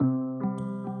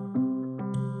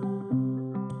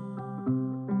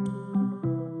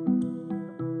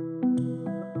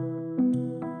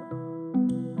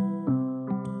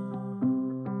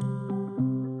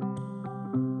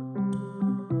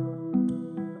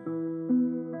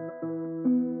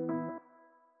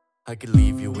I could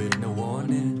leave you with no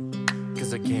warning,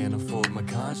 cause I can't afford my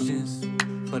conscience.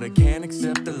 But I can't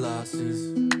accept the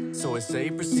losses, so I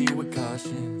say proceed with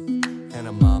caution. And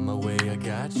I'm on my way, I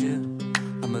got you.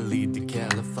 I'ma lead to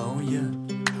California.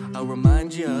 I'll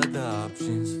remind you of the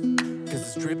options,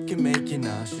 cause this trip can make you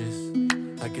nauseous.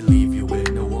 I could leave you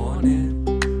with no warning,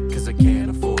 cause I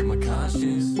can't afford my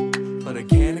conscience. But I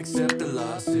can't accept the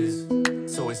losses,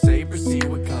 so I say proceed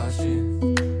with caution.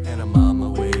 And I'm on my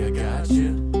way, I got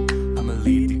you. I'ma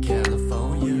lead to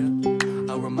California.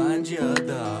 I'll remind you of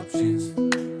the options,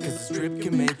 cause this trip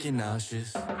can make you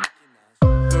nauseous.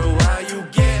 Girl, why you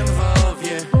get involved,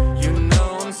 yeah? You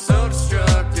know I'm so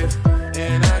destructive,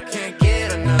 and I can't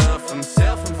get enough. I'm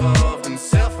self-involved,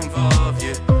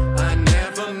 yeah. I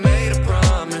never made a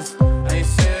promise, I ain't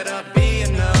said I'd be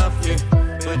enough, yeah.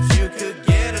 But you could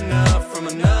get enough from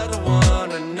another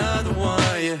one,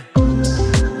 yeah.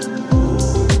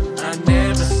 I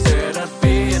never said I'd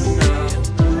be enough.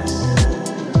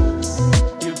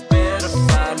 You better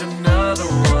find another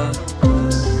one.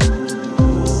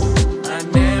 I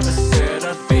never said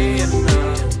I'd be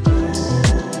enough.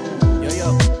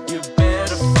 Yo, you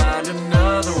better find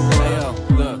another one. Yo,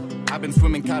 look, I've been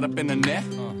swimming caught up in the net.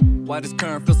 Why does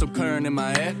current feel so current in my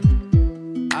head?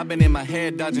 I've been in my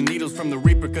head dodging needles from the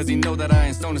reaper, cause he know that I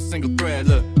ain't sewn a single thread.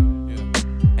 Look,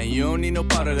 and you don't need no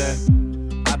part of that.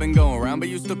 I've been going around, but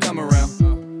you still come around.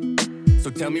 So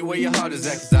tell me where your heart is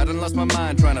at, cause I done lost my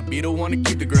mind trying to be the one to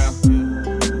keep the ground.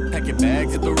 Pack your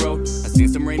bags, hit the road. I've seen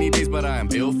some rainy days, but I am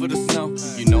ill for the snow.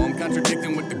 You know I'm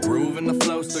contradicting with the groove and the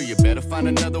flow, so you better find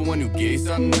another one who gives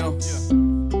something new.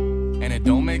 And it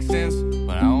don't make sense,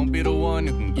 but I won't be the one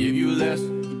who can give you less.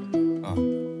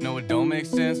 No, it don't make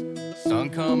sense. Sun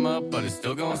come up, but it's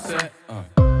still gon' set.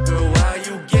 Girl, why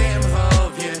you get